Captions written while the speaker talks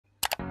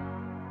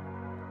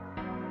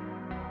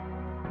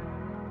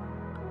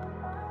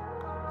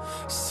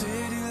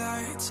City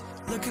lights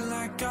looking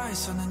like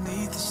ice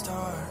underneath the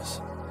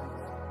stars.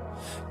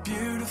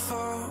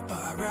 Beautiful, but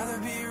I'd rather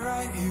be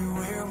right here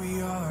where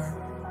we are.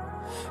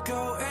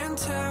 Go and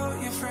tell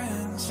your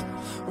friends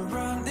we're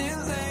running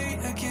late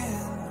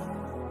again.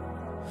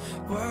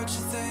 What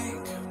you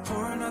think?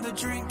 Pour another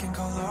drink and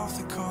call off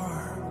the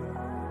car.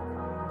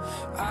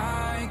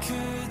 I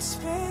could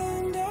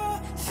spend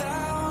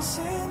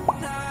 1,000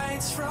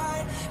 nights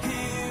right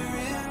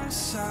here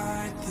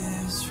inside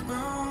this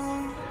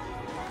room.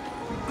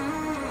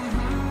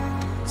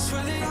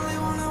 Swear the only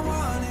one I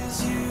want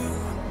is you,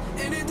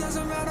 and it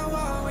doesn't matter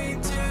what we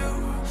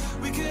do.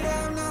 We could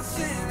have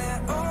nothing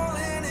at all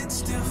and it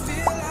still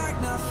feel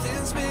like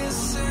nothing's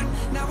missing.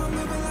 Now we're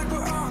moving like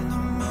we're on the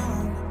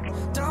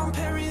moon. Dom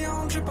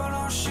Perignon drip on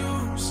our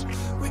shoes.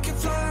 We can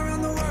fly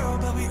around the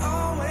world, but we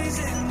always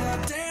end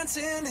up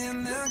dancing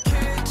in the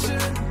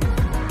kitchen.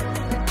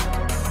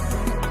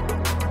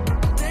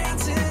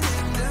 Dancing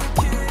in the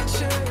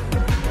kitchen.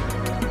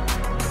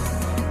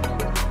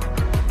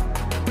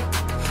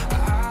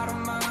 I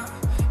don't mind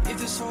if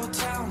this whole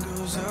town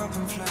goes up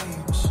in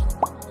flames.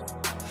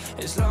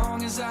 As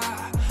long as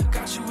I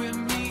got you with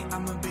me,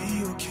 I'ma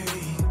be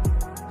okay.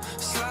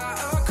 Slide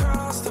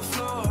across the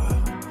floor,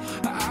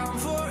 I'm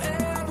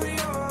forever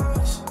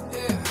yours.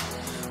 Yeah,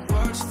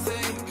 what you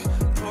think?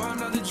 Pour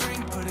another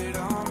drink, put it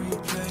on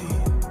replay.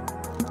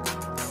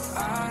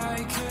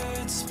 I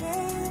could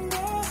spend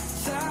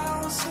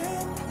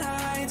 1,000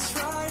 nights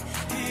right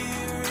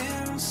here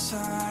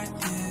inside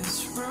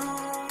this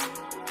room.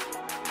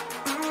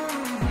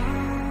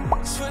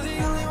 Swear the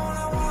only one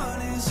I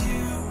want is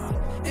you,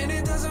 and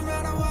it doesn't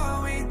matter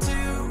what we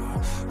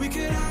do. We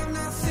could have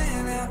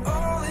nothing at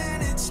all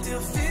and it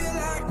still feel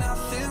like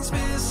nothing's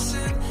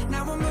missing.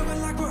 Now we're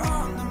moving like we're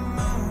on the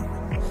moon.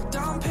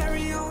 Dom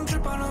Perignon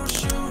drip on our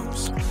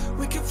shoes.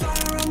 We can fly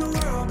around the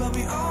world, but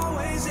we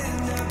always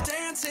end up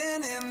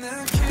dancing in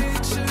the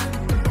kitchen.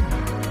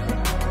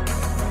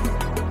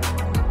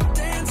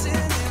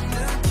 Dancing in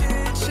the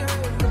kitchen.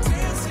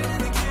 Dancing in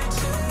the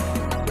kitchen.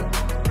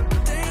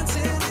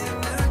 Dancing in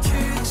the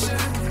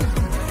kitchen.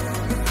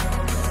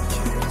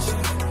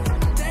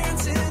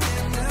 Dancing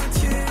in the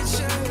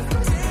kitchen.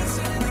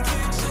 Dancing in the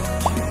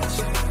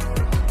kitchen.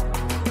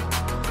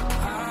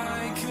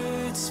 I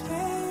could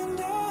spend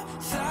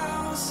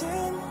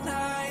 1,000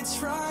 nights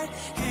right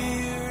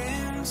here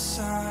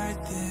inside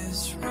this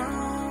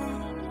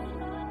room.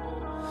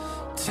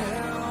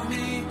 Tell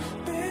me,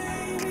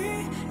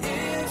 baby,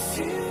 if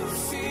you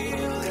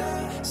feel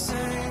the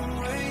same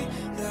way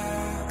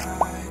that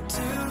I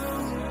do.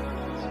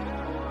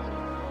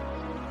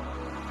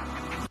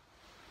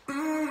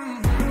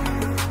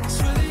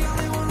 Swear the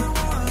only one I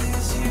want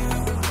is you,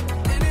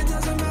 and it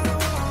doesn't matter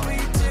what we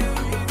do.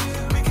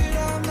 We could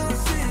have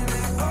nothing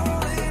at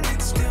all and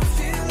it still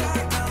feel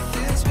like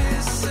nothing's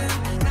missing.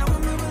 Now we're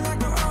moving like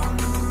we're on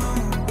the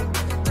moon.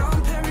 Dom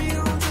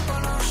Perignon drip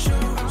on our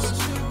shoes.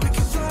 We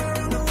can fly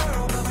around the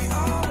world, but we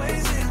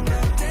always end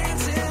up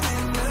dancing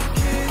in the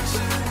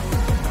kitchen.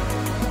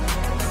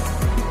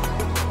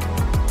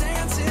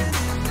 Dancing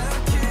in the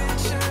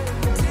kitchen.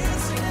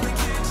 Dancing in the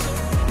kitchen.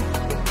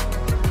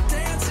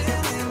 Dancing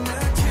in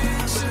the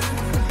kitchen.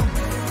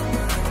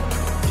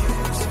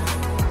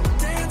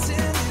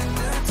 Dancing in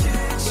the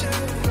kitchen.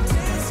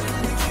 Dancing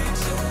in the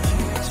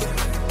kitchen.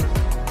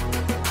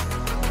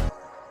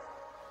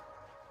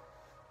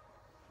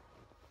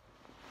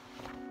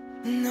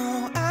 No,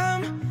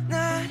 I'm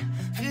not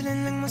feeling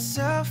like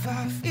myself. I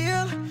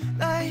feel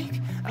like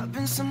I've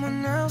been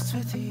someone else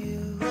with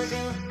you.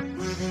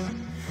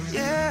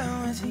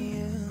 Yeah, with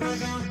you.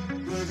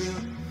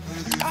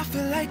 I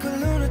feel like a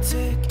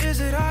lunatic, is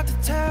it hard to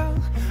tell?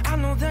 I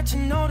know that you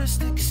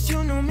noticed it, 'cause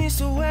you know me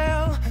so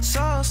well.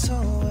 So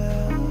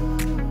well.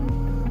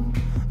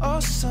 Oh,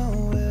 so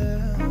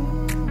well.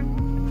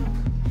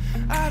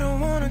 I don't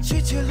wanna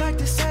treat you like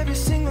this every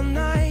single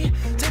night.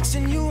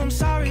 Texting you I'm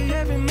sorry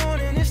every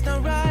morning, it's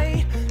not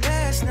right.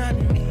 That's not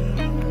me.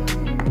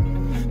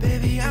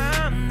 Baby,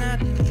 I'm not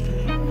me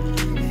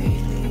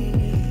lately.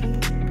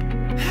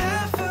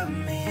 Half of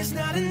me is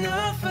not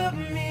enough of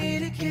me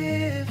to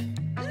give.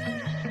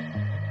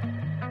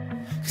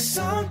 'Cause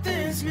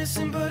something's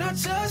missing, but I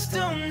just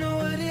don't know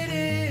what it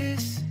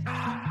is.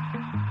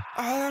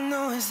 All I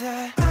know is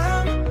that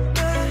I'm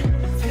not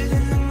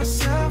feeling like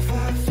myself.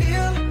 I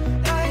feel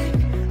like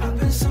I've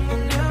been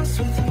someone else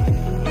with you.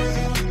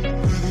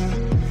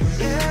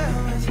 Yeah,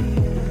 with you.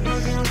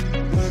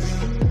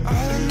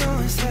 All I know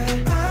is that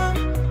I'm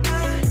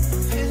not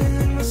feeling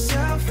like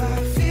myself. I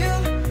feel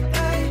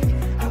like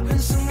I've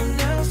been someone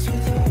else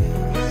with you.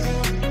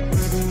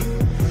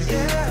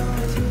 Yeah,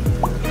 with you.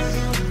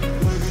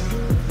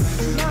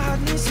 My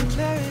heart needs some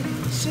clarity.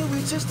 Should we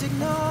just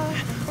ignore?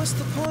 What's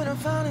the point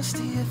of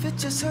honesty if it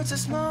just hurts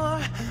us more?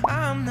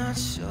 I'm not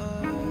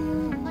sure.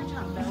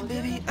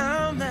 Baby,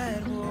 I'm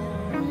at war.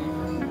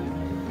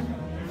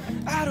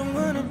 I don't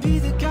wanna be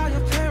the guy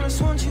your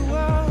parents want you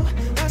all.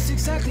 That's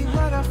exactly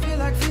what I feel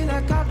like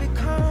I've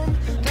become.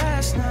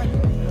 That's not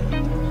me.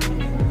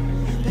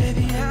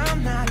 Baby, I'm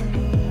not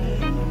me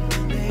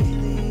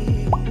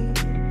lately.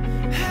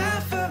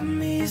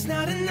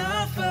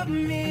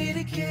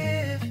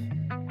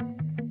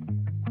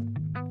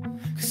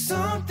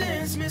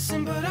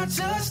 something, but I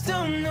just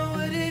don't know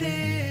what it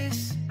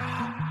is.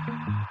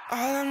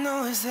 All I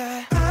know is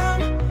that